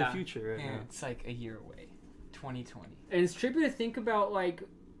 We're in Yeah. the future right Yeah, now. it's like a year away. 2020. And it's trippy to think about, like,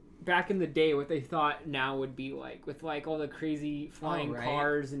 back in the day, what they thought now would be like, with, like, all the crazy flying right.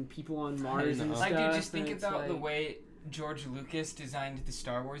 cars and people on Mars and know. stuff. Like, dude, just think and it's about the like- way George Lucas designed the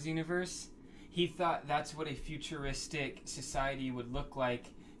Star Wars universe. He thought that's what a futuristic society would look like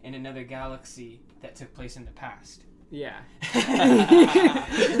in another galaxy that took place in the past. Yeah.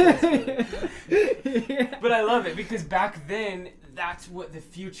 But I love it because back then, that's what the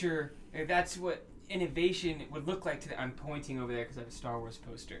future, or that's what innovation would look like. I'm pointing over there because I have a Star Wars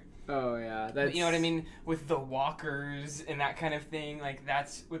poster. Oh, yeah. But That's... you know what I mean? With the walkers and that kind of thing, like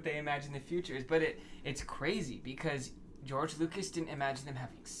that's what they imagine the future is. But it's crazy because George Lucas didn't imagine them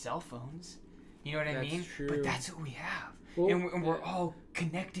having cell phones. You know what I That's mean? true. But that's what we have. Well, And we're all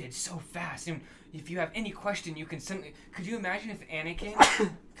connected so fast. And if you have any question, you can suddenly... Could you imagine if Anakin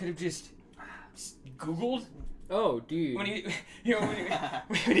could have just Googled? Oh, dude. When he, you know,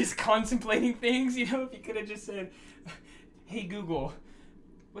 when he's contemplating things, you know, if he could have just said, "Hey Google,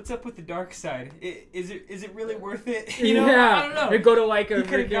 what's up with the dark side? Is it really worth it?" You know, yeah. I don't know. Or go to, like, a He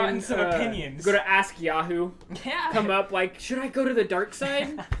could have freaking, gotten some opinions. Go to Ask Yahoo. Yeah. Come up, like, should I go to the dark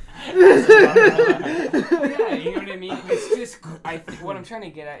side? Yeah, you know what I mean? It's just, what I'm trying to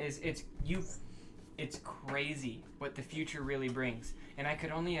get at is it's crazy what the future really brings. And I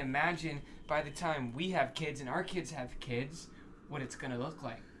could only imagine by the time we have kids and our kids have kids, what it's going to look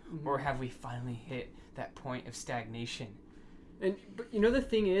like. Mm-hmm. Or have we finally hit that point of stagnation? And but you know the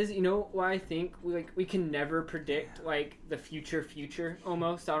thing is, you know why I think we can never predict like the future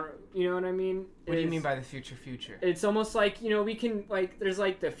almost. You know what I mean? What do you mean by the future? It's almost like, you know, we can like there's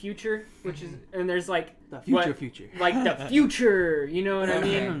like the future, which is, and there's like The future. like the future. You know what I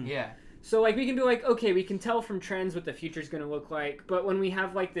mean? Yeah. So like we can be like, okay, we can tell from trends what the future's gonna look like, but when we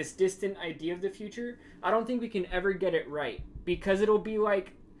have like this distant idea of the future, I don't think we can ever get it right, because it'll be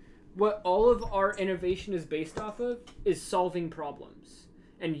like, what all of our innovation is based off of is solving problems.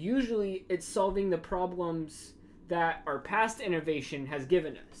 And usually it's solving the problems that our past innovation has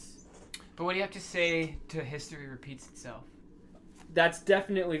given us. But what do you have to say to history repeats itself? That's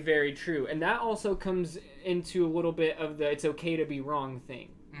definitely very true. And that also comes into a little bit of the it's okay to be wrong thing.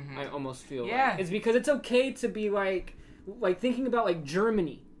 Mm-hmm. I almost feel Yeah. like. It's because it's okay to be like thinking about like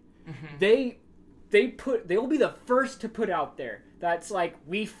Germany. Mm-hmm. They'll be the first to put out there that's like,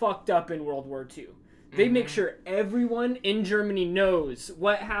 we fucked up in World War II. They make sure everyone in Germany knows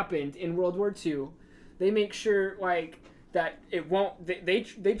what happened in World War II. They make sure like that it won't.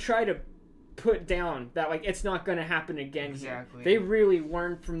 They try to put down that like it's not going to happen again. Exactly. Here. They really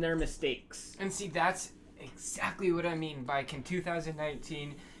learned from their mistakes. And see, that's exactly what I mean by, can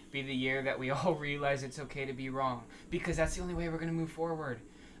 2019 be the year that we all realize it's okay to be wrong? Because that's the only way we're going to move forward.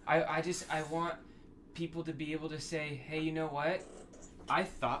 I want people to be able to say, hey, you know what? I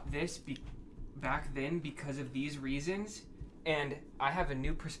thought this back then because of these reasons, and I have a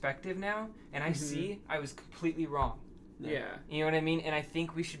new perspective now, and I see I was completely wrong. Yeah. You know what I mean? And I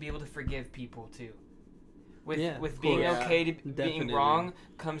think we should be able to forgive people too. With of being course. okay to Definitely. being wrong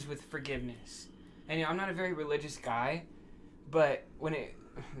comes with forgiveness. And you know, I'm not a very religious guy, but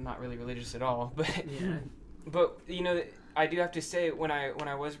I'm not really religious at all, but Yeah. but you know, I do have to say, when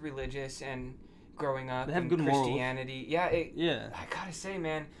I was religious and growing up They have in good morals. Christianity, Yeah. I gotta say,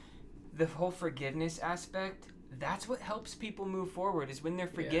 man, the whole forgiveness aspect, that's what helps people move forward, is when they're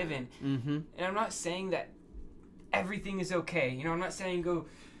forgiven. Mm-hmm. And I'm not saying that everything is okay. You know, I'm not saying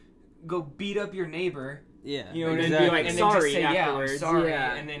go beat up your neighbor. Yeah. You know, And and then then be like, and sorry then just say, afterwards. yeah, I'm sorry,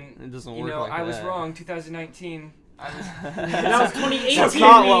 Yeah. and then It doesn't you work know, like I was that. wrong. 2019. That was 2018. That's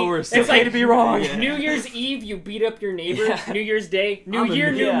not what we're saying. It's like to be wrong. New Year's Eve, you beat up your neighbor. Yeah. New Year's Day, New I'm a-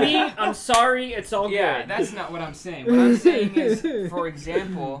 Year, new yeah. me. I'm sorry. It's all Yeah, good. that's not what I'm saying. What I'm saying is, for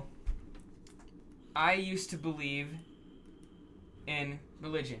example, I used to believe in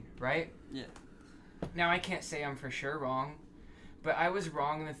religion, right? Yeah. Now, I can't say I'm for sure wrong, but I was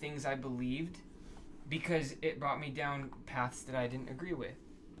wrong in the things I believed because it brought me down paths that I didn't agree with.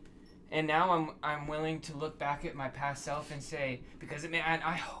 And now I'm willing to look back at my past self and say, because man,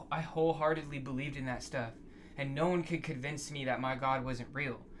 I wholeheartedly believed in that stuff, and no one could convince me that my God wasn't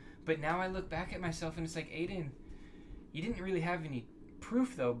real. But now I look back at myself and it's like, Aiden, you didn't really have any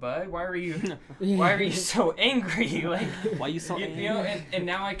proof though, bud. Why were you so angry? Like, Why you so you know, and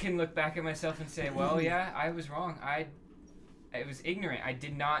now I can look back at myself and say, well, yeah, I was wrong. I was ignorant. I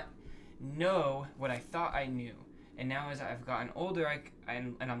did not know what I thought I knew. And now as I've gotten older,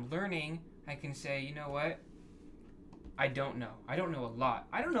 and I'm learning, I can say, you know what? I don't know. I don't know a lot.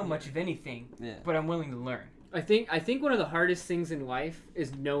 I don't know much of anything, Yeah. but I'm willing to learn. I think one of the hardest things in life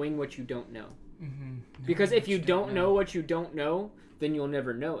is knowing what you don't know. Mm-hmm. Because if you don't know what you don't know, then you'll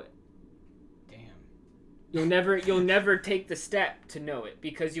never know it. Damn. You'll never take the step to know it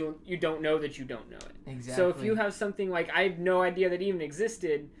because you don't know that you don't know it. Exactly. So if you have something like, I have no idea that even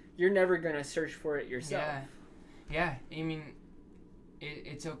existed, you're never gonna search for it yourself. Yeah. I mean,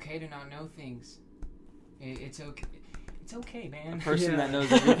 it's okay to not know things. It's okay. It's okay, man. A person Yeah. that knows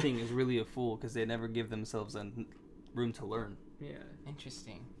everything is really a fool because they never give themselves room to learn. Yeah.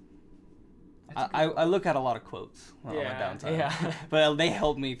 Interesting. I look at a lot of quotes on my Yeah. downtime. Yeah. But they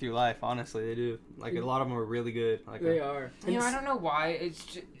help me through life, honestly, they do. Like, a lot of them are really good. Like, They are. You know, I don't know why. It's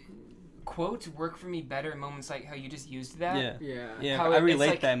just, quotes work for me better in moments like how you just used that. Yeah. Yeah. Yeah, How I it's relate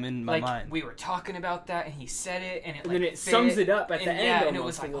like- them in my Like, mind. we were talking about that, and he said it, and it, And like, then it fit, sums it up at and, the end. yeah, and it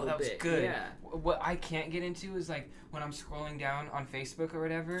was almost like, a oh, little that was bit. good. Yeah. What I can't get into is, like, when I'm scrolling down on Facebook or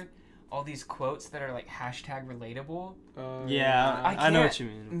whatever, all these quotes that are, like, hashtag relatable. Yeah, I I know can't- what you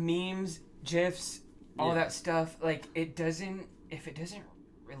mean. Memes, GIFs, all Yeah. that stuff, like, if it doesn't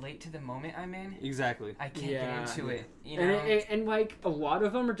relate to the moment I'm in, Exactly. I can't Yeah. get into it, you know? And like a lot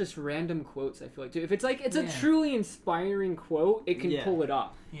of them are just random quotes. I feel like too. If it's like it's a Yeah. truly inspiring quote, it can Yeah. pull it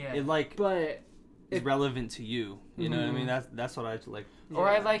off. yeah. It, like, But is relevant to you. You know what I mean? Mm-hmm. That's what I like. Or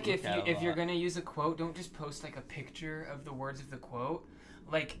I like look at if a you're lot. gonna use a quote, don't just post like a picture of the words of the quote.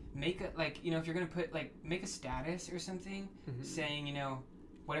 Like make a if you're gonna put make a status or something saying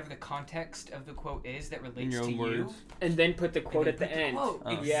whatever the context of the quote is that relates In your to own you. words. And then put the quote And at then the put end. quote.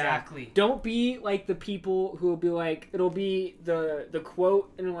 Oh. Exactly. Don't be like the people who will be like, it'll be the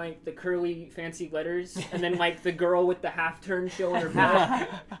quote in like the curly fancy letters, and then like the girl with the half turn showing her butt.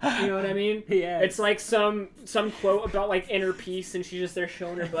 You know what I mean? Yeah. It's like some quote about like inner peace, and she's just there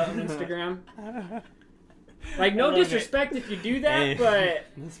showing her butt on Instagram. Like, no disrespect if you do that, Hey. but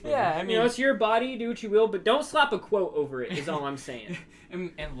Yeah, I mean, it's your body, do what you will, but don't slap a quote over it, is all I'm saying.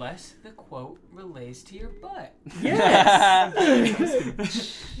 unless the quote relates to your butt.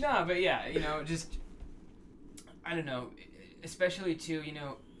 Yes! No, but yeah, just I don't know, especially too,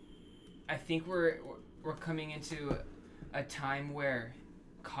 I think we're coming into a time where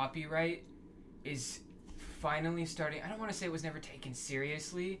copyright is finally starting. I don't want to say it was never taken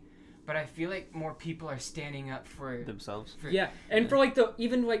seriously, but I feel like more people are standing up for themselves. Yeah, and for like the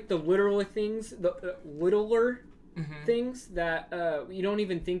literal things, the littler things that you don't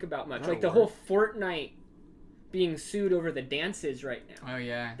even think about much, like the whole Fortnite being sued over the dances right now. Oh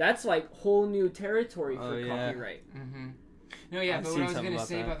yeah, That's like whole new territory for copyright. No, yeah, I've but seen what I was something gonna about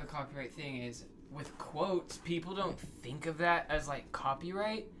say that. about the copyright thing is, with quotes, people don't think of that as like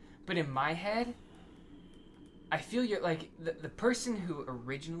copyright, but in my head, I feel you're like the person who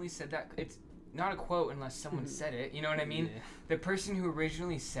originally said that. It's not a quote unless someone said it. You know what I mean? Yeah. The person who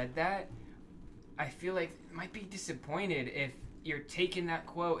originally said that, I feel like might be disappointed if you're taking that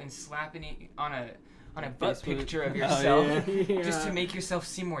quote and slapping it on a butt Facebook. picture of Oh, yourself yeah. just to make yourself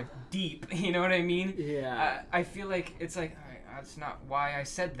seem more deep. You know what I mean? Yeah. I feel like it's like, all right, that's not why I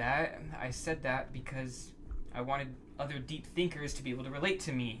said that. I said that because I wanted other deep thinkers to be able to relate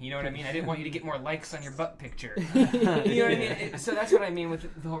to me. You know what I mean? I didn't want you to get more likes on your butt picture. You know what I mean? So that's what I mean with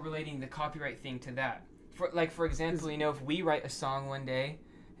the whole relating the copyright thing to that. For example, if we write a song one day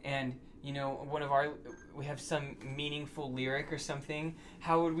and we have some meaningful lyric or something,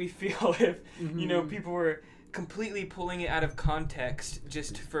 how would we feel if people were completely pulling it out of context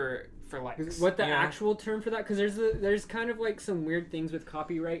just for likes? What the actual term for that? Because there's kind of like some weird things with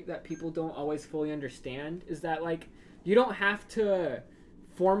copyright that people don't always fully understand. Is that like you don't have to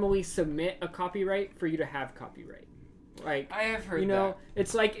formally submit a copyright for you to have copyright. Like, I have heard that.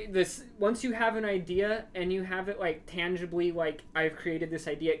 It's like this, once you have an idea and you have it like tangibly, like I've created this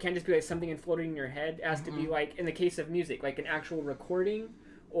idea, it can't just be like something floating in your head. It has to be like, in the case of music, like an actual recording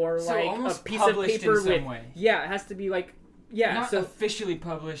or So like a almost piece of published paper in some with, way. yeah, it has to be like, yeah, Not so officially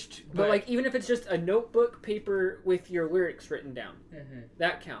published, but like even if it's just a notebook paper with your lyrics written down,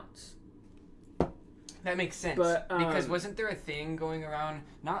 that counts. that makes sense. But, because wasn't there a thing going around,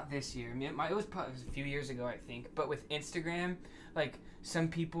 not this year, it was probably a few years ago, I think, but with Instagram, like some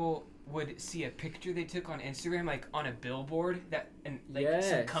people would see a picture they took on Instagram, like on a billboard that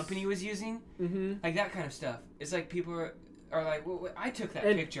some company was using, like that kind of stuff. It's like people are like, well, I took that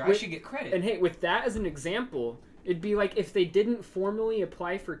picture, I should get credit. And hey, with that as an example, it'd be like if they didn't formally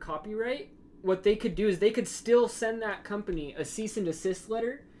apply for copyright, what they could do is they could still send that company a cease and desist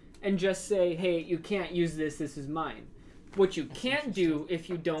letter and just say, hey, you can't use this, this is mine. What you can't do if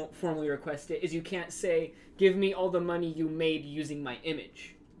you don't formally request it is you can't say, give me all the money you made using my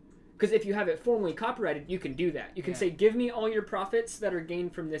image. Because if you have it formally copyrighted, you can do that. You can say, give me all your profits that are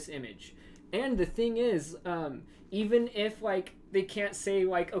gained from this image. And the thing is, even if like they can't say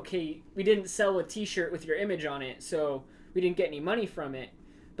like, okay, we didn't sell a t-shirt with your image on it, so we didn't get any money from it.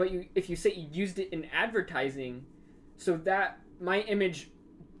 But if you say you used it in advertising, so that my image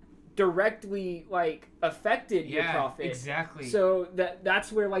directly like affected your profit. Exactly. So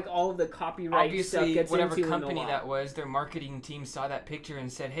that's where like all of the copyright stuff gets whatever into company that was, their marketing team saw that picture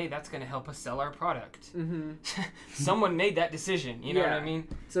and said, hey, that's going to help us sell our product. Someone made that decision, you know what I mean?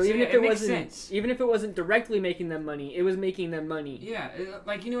 So even if it makes wasn't sense. even if it wasn't directly making them money, it was making them money. Yeah,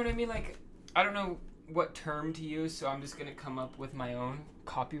 like, you know what I mean? Like, I don't know what term to use, so I'm just going to come up with my own.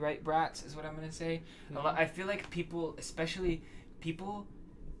 Copyright brats is what I'm going to say. I feel like people, especially people,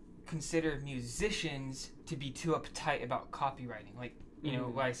 consider musicians to be too uptight about copywriting. Like, you know,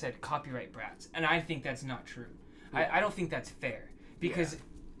 what I said, copyright brats. And I think that's not true. I don't think that's fair. Because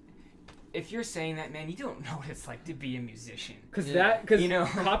if you're saying that, man, you don't know what it's like to be a musician. Because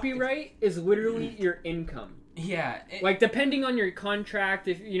copyright is literally your income. Yeah. Like, depending on your contract,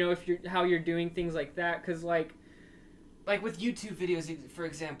 if you're how you're doing things like that, because like like with YouTube videos, for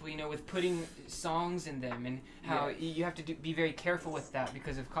example, you know, with putting songs in them and how you have to be very careful with that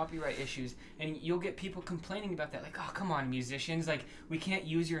because of copyright issues. And you'll get people complaining about that. Like, oh, come on, musicians. Like, we can't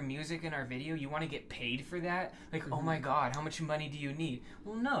use your music in our video. You want to get paid for that? Like, oh my God, how much money do you need?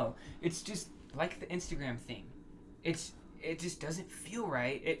 Well, no. It's just like the Instagram thing. It just doesn't feel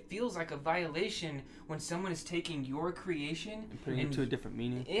right. It feels like a violation when someone is taking your creation and putting it to a different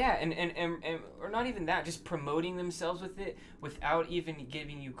meaning. Yeah, and or not even that, just promoting themselves with it without even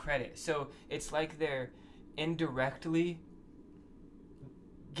giving you credit. So it's like they're indirectly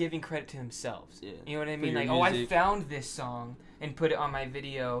giving credit to themselves. Yeah. You know what I mean? Like, oh, I found this song and put it on my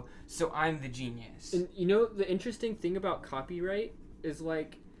video, so I'm the genius. And you know, the interesting thing about copyright is,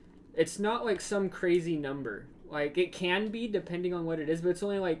 like, it's not like some crazy number. Like, it can be depending on what it is, but it's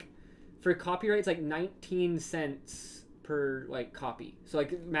only like, for copyright, it's like 19 cents per like copy. So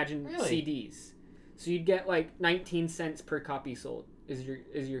like, imagine CDs. So you'd get like 19 cents per copy sold is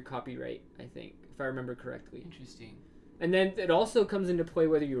your copyright, I think, if I remember correctly. Interesting. And then it also comes into play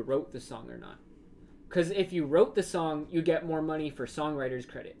whether you wrote the song or not. Because if you wrote the song, you get more money for songwriters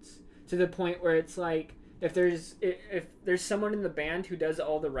credits. To the point where it's like, if there's someone in the band who does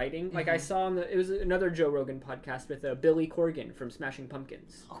all the writing, like I saw it was another Joe Rogan podcast with Billy Corgan from Smashing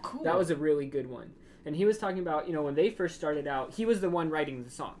Pumpkins. Oh, cool. That was a really good one. And he was talking about, you know, when they first started out, he was the one writing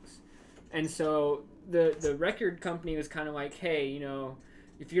the songs. And so the record company was kind of like, hey, you know,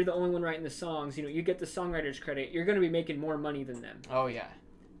 if you're the only one writing the songs, you know, you get the songwriters credit, you're going to be making more money than them. Oh, yeah.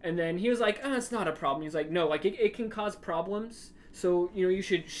 And then he was like, oh, it's not a problem. He's like, no, like it can cause problems. So, you know, you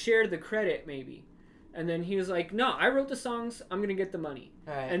should share the credit maybe. And then he was like, no, I wrote the songs. I'm going to get the money.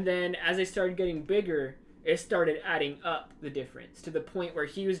 Right. And then as they started getting bigger, it started adding up the difference to the point where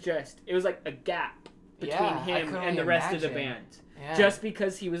he was it was like a gap between him and the rest of the band. Yeah. Just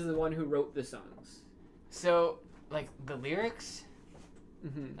because he was the one who wrote the songs. So, like, the lyrics,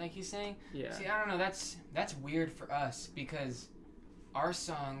 like he's saying? Yeah. See, I don't know. That's weird for us because our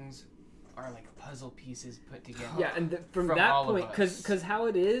songs are like puzzle pieces put together. Yeah, and from that point, because how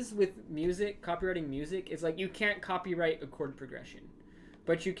it is with music, copywriting music, is like you can't copyright a chord progression,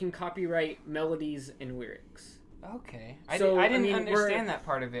 but you can copyright melodies and lyrics. Okay, I didn't understand that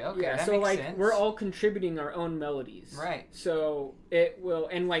part of it. Okay, yeah, that so makes like sense. we're all contributing our own melodies, right? So it will,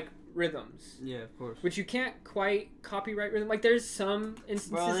 and like rhythms. Yeah, of course. Which you can't quite copyright rhythm. Like there's some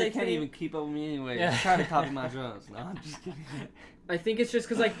instances. Well, they can't even keep up with me anyway. Yeah. Trying to copy my drums. No, I'm just kidding. I think it's just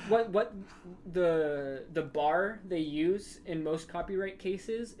because like what the bar they use in most copyright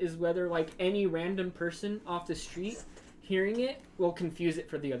cases is whether like any random person off the street hearing it will confuse it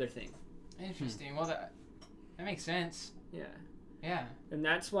for the other thing. Interesting. Well, that makes sense. Yeah. Yeah. And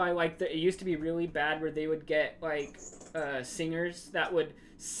that's why like it used to be really bad where they would get like singers that would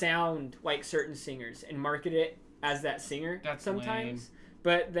sound like certain singers and market it as that singer. That's sometimes. lame.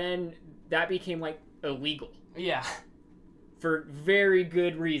 But then that became like illegal. Yeah. For very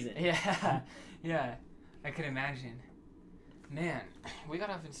good reason. Yeah, yeah, I could imagine. Man, we got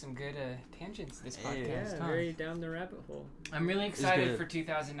off in some good tangents this podcast. Yeah, very down the rabbit hole. I'm really excited for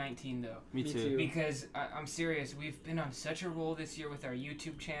 2019 though. Me too. Because I'm serious, we've been on such a roll this year with our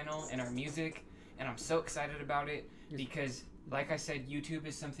YouTube channel and our music, and I'm so excited about it because, like I said, YouTube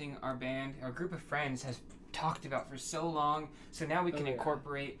is something our group of friends has talked about for so long. So now we can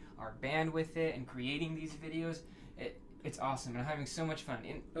incorporate our band with it and creating these videos. It's awesome, and I'm having so much fun.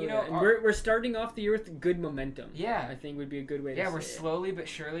 And you know, and we're starting off the year with good momentum. Yeah, I think would be a good way to say it. Yeah, we're slowly but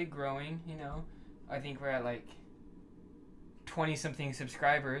surely growing. You know, I think we're at like 20-something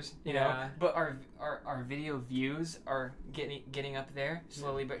subscribers. You know, but our video views are getting up there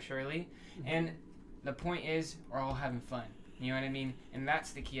slowly but surely. And the point is, we're all having fun. You know what I mean? And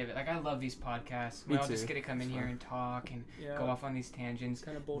that's the key of it. Like, I love these podcasts. We all just get to come in here and talk and go off on these tangents.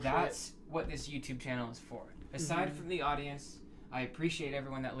 Kind of bullshit. That's what this YouTube channel is for. Aside from the audience, I appreciate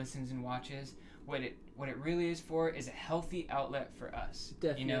everyone that listens and watches. What it really is for is a healthy outlet for us.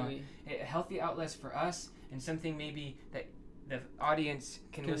 Definitely. You know, a healthy outlet for us and something maybe that the audience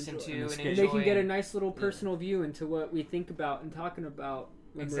can listen to and enjoy. And they can get a nice little personal view into what we think about and talking about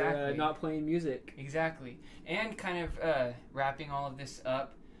when we're not playing music. Exactly. And kind of wrapping all of this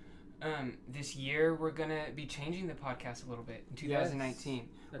up, this year we're going to be changing the podcast a little bit in 2019. Yes,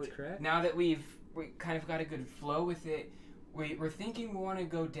 that's correct. Now that we kind of got a good flow with it, we're thinking we want to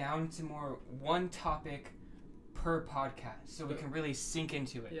go down to more one topic per podcast so we can really sink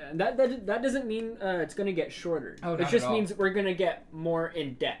into it. Yeah, and that doesn't mean it's going to get shorter. Oh, it just means we're going to get more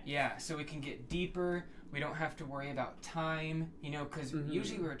in depth. Yeah, so we can get deeper, We don't have to worry about time, you know, because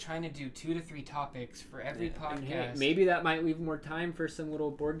usually we're trying to do 2 to 3 topics for every podcast. And hey, maybe that might leave more time for some little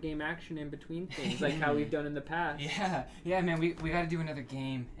board game action in between things, like how we've done in the past. Yeah, man, we got to do another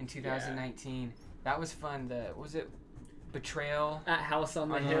game in 2019. Yeah. That was fun. Was it Betrayal? At House on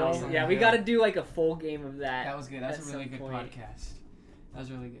the Hill. Hill. Yeah, we got to do like a full game of that. That was good. That's a really good podcast. That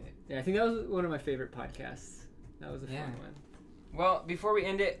was really good. Yeah, I think that was one of my favorite podcasts. That was a fun one. Well, before we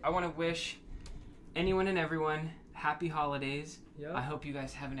end it, I want to wish anyone and everyone happy holidays. Yep. I hope you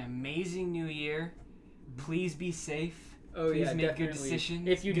guys have an amazing new year. Please be safe. Oh, Please yeah, make definitely. good decisions.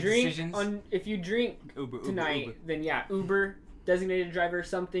 If you drink Uber, tonight, then yeah, Uber, designated driver,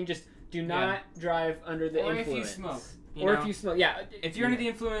 something. Just do not drive under the influence. Or if you smoke. If you smoke, yeah. If you're under the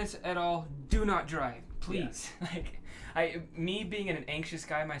influence at all, do not drive, please. Yeah. Me being an anxious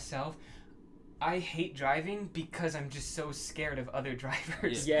guy myself, I hate driving because I'm just so scared of other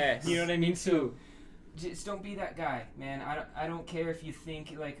drivers. Yes. You know what I mean? Me too. So just don't be that guy, man. I don't care if you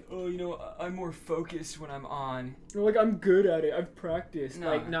think like, oh, you know, I'm more focused when I'm on. You're like, I'm good at it. I've practiced. Nah.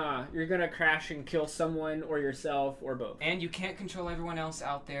 Like, nah, you're gonna crash and kill someone or yourself or both. And you can't control everyone else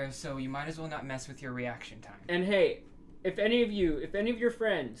out there, so you might as well not mess with your reaction time. And hey, if any of your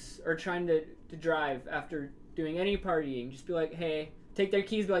friends are trying to drive after doing any partying, just be like, hey, take their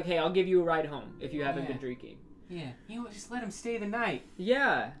keys, be like, hey, I'll give you a ride home if you haven't been drinking. Yeah, you know what, just let them stay the night.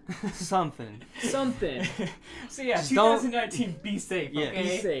 Yeah. Something. So yeah, 2019, be safe, Yeah. okay?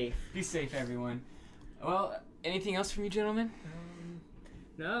 Be safe. Be safe, everyone. Well, anything else from you, gentlemen?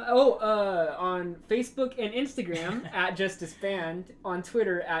 No. Oh, on Facebook and Instagram, at Justice Band. On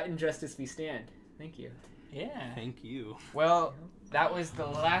Twitter, at Injustice We Stand. Thank you. Yeah. Thank you. Well, that was the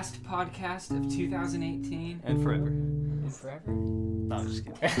last podcast of 2018. And forever. And forever? No, I'm just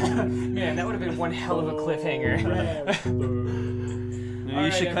kidding. Man, that would have been one hell of a cliffhanger. Maybe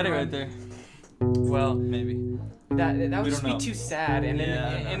you should cut it right there. Well, maybe. That would We just don't be know. too sad, and then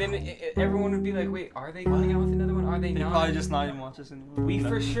Yeah, everyone would be like, "Wait, are they coming out with another one? Are they They not?" probably just not even watch this anymore. We No.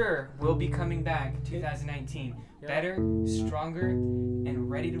 for sure will be coming back 2019, better, stronger,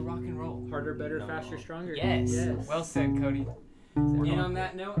 and ready to rock and roll. Harder, better, faster, stronger. Yes. Well said, Cody. And on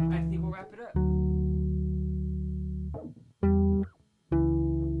that note, I think we'll wrap it up.